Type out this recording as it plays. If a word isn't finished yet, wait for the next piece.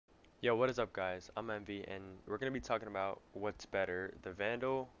Yo, what is up guys? I'm Emvee and we're going to be talking about what's better, the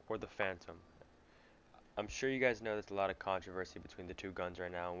Vandal or the Phantom. I'm sure you guys know there's a lot of controversy between the two guns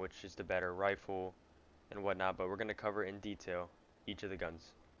right now, which is the better rifle and whatnot, but we're going to cover in detail each of the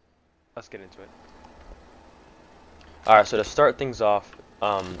guns. Let's get into it. Alright, so to start things off,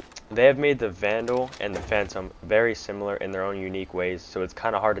 they have made the Vandal and the Phantom very similar in their own unique ways, so it's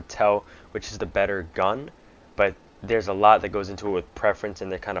kind of hard to tell which is the better gun, but there's a lot that goes into it with preference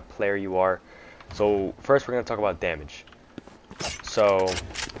and the kind of player you are. So first we're going to talk about damage. So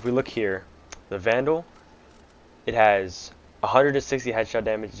if we look here, the Vandal, it has 160 headshot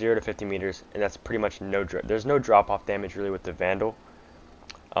damage, 0 to 50 meters, and that's pretty much there's no drop-off damage really with the Vandal.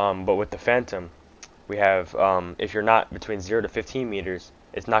 But with the Phantom, we have, if you're not between 0 to 15 meters,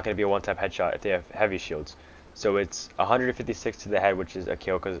 it's not going to be a one-tap headshot if they have heavy shields. So it's 156 to the head, which is a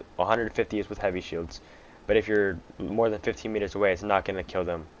kill, because 150 is with heavy shields. But if you're more than 15 meters away, it's not going to kill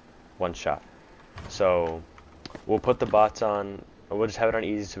them one shot. So we'll put the bots on, or we'll just have it on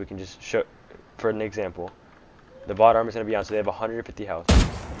easy so we can just show, for an example. The bot armor is going to be on, so they have 150 health.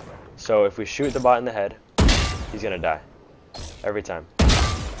 So if we shoot the bot in the head, he's going to die. Every time.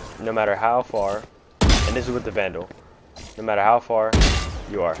 No matter how far, and this is with the Vandal, no matter how far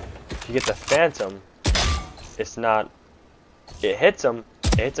you are. If you get the Phantom, it's not, it hits him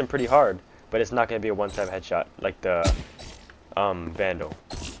pretty hard, but it's not going to be a one-time headshot like the Vandal.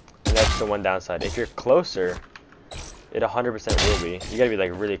 And that's the one downside. If you're closer, it 100% will be. You gotta be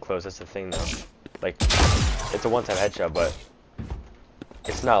like really close, that's the thing though. Like, it's a one-time headshot, but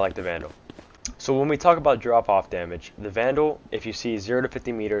it's not like the Vandal. So when we talk about drop-off damage, the Vandal, if you see 0 to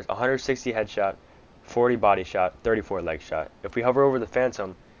 50 meters, 160 headshot, 40 body shot, 34 leg shot. If we hover over the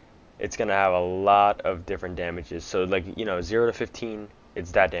Phantom, it's going to have a lot of different damages. So like, you know, 0 to 15,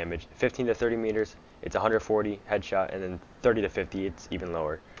 it's that damage. 15 to 30 meters, it's 140 headshot, and then 30 to 50, it's even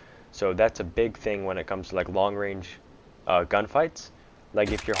lower. So that's a big thing when it comes to like long range gunfights.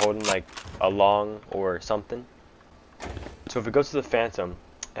 Like if you're holding like a long or something. So if it goes to the Phantom,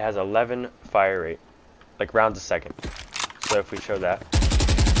 it has 11 fire rate, like rounds a second. So if we show that,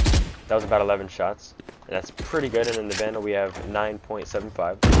 that was about 11 shots, and that's pretty good. And in the Vandal we have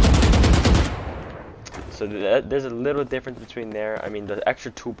 9.75. So there's a little difference between there. I mean, the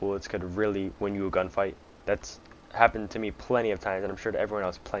extra 2 bullets could really win you a gunfight. That's happened to me plenty of times, and I'm sure to everyone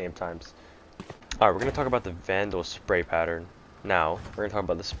else plenty of times. Alright, we're going to talk about the Vandal spray pattern now. We're going to talk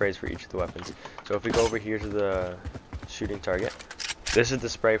about the sprays for each of the weapons. So if we go over here to the shooting target, this is the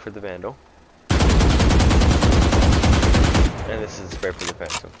spray for the Vandal, and this is the spray for the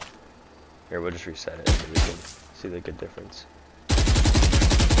Phantom. Here, we'll just reset it so we can see the good difference.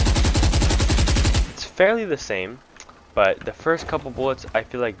 It's fairly the same, but the first couple bullets, I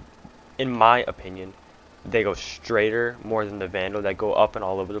feel like, in my opinion, they go straighter more than the Vandal, that go up and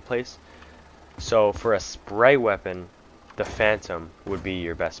all over the place. So for a spray weapon, the Phantom would be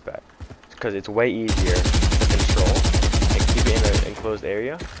your best bet, because it's way easier to control and keep it in an enclosed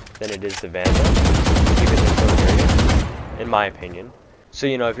area than it is the Vandal. Keep it in an enclosed area, in my opinion. So,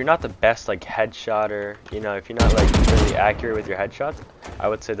 you know, if you're not the best like headshotter, you know, if you're not like really accurate with your headshots, I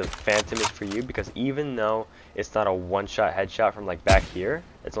would say the Phantom is for you, because even though it's not a one-shot headshot from like back here,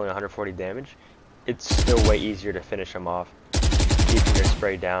 it's only 140 damage, it's still way easier to finish them off, keeping your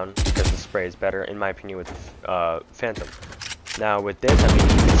spray down, because the spray is better, in my opinion, with the Phantom. Now with this, I mean,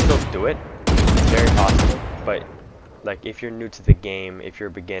 you can still do it, it's very possible, but like if you're new to the game, if you're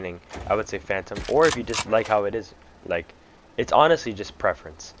beginning, I would say Phantom, or if you just like how it is, like, it's honestly just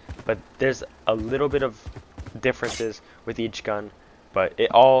preference, but there's a little bit of differences with each gun, but it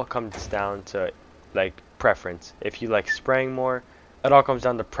all comes down to like preference. If you like spraying more, it all comes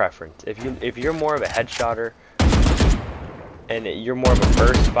down to preference. If you're more of a headshotter and you're more of a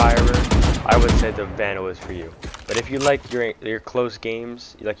burst firer, I would say the Vandal is for you. But if you like your close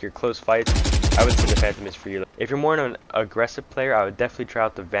games, you like your close fights, I would say the Phantom is for you. If you're more of an aggressive player, I would definitely try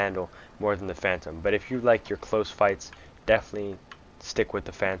out the Vandal more than the Phantom. But if you like your close fights, definitely stick with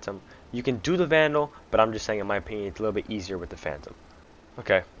the Phantom. You can do the Vandal, but I'm just saying, in my opinion, it's a little bit easier with the Phantom.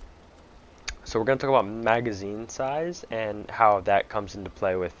 Okay, so we're going to talk about magazine size and how that comes into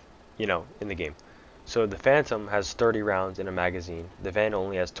play with, you know, in the game. So the Phantom has 30 rounds in a magazine. The Vandal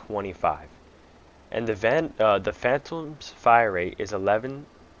only has 25. And the Phantom's fire rate is 11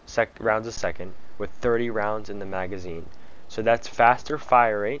 rounds a second with 30 rounds in the magazine. So that's faster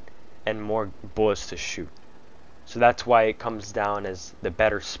fire rate and more bullets to shoot. So that's why it comes down as the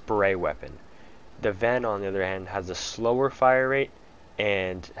better spray weapon. The Vandal, on the other hand, has a slower fire rate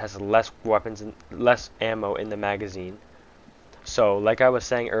and has less weapons and less ammo in the magazine. So, like I was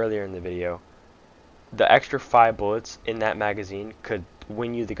saying earlier in the video, the extra 5 bullets in that magazine could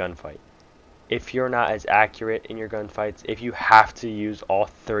win you the gunfight. If you're not as accurate in your gunfights, if you have to use all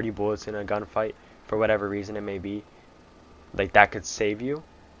 30 bullets in a gunfight for whatever reason it may be, like that could save you.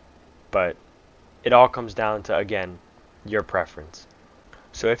 But it all comes down to, again, your preference.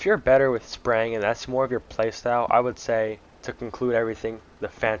 So if you're better with spraying and that's more of your playstyle, I would say, to conclude everything, the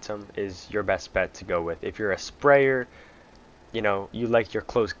Phantom is your best bet to go with. If you're a sprayer, you know, you like your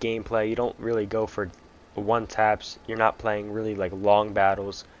close gameplay, you don't really go for one taps, you're not playing really like long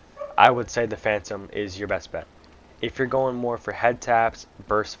battles, I would say the Phantom is your best bet. If you're going more for head taps,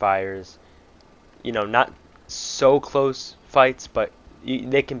 burst fires, you know, not so close fights, but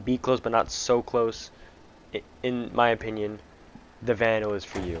they can be close but not so close, in my opinion, the Vandal is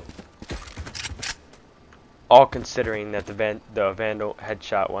for you. All considering that the Vandal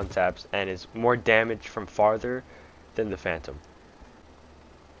headshot one taps and is more damage from farther than the Phantom.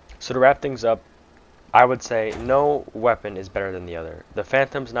 So to wrap things up, I would say no weapon is better than the other. The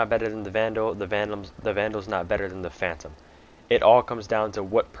Phantom's not better than the Vandal, the Vandal's not better than the Phantom. It all comes down to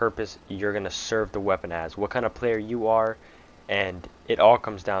what purpose you're going to serve the weapon as, what kind of player you are, and it all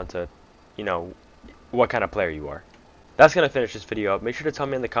comes down to, you know, what kind of player you are. That's going to finish this video up. Make sure to tell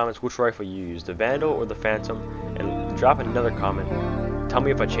me in the comments which rifle you use, the Vandal or the Phantom, and drop another comment. Tell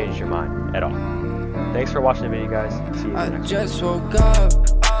me if I changed your mind at all. Thanks for watching the video, guys. See you in the next one. I just woke up.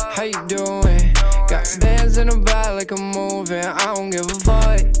 How you doing? Got bands in the back like I'm moving. I don't give a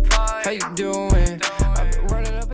fuck. How you doing?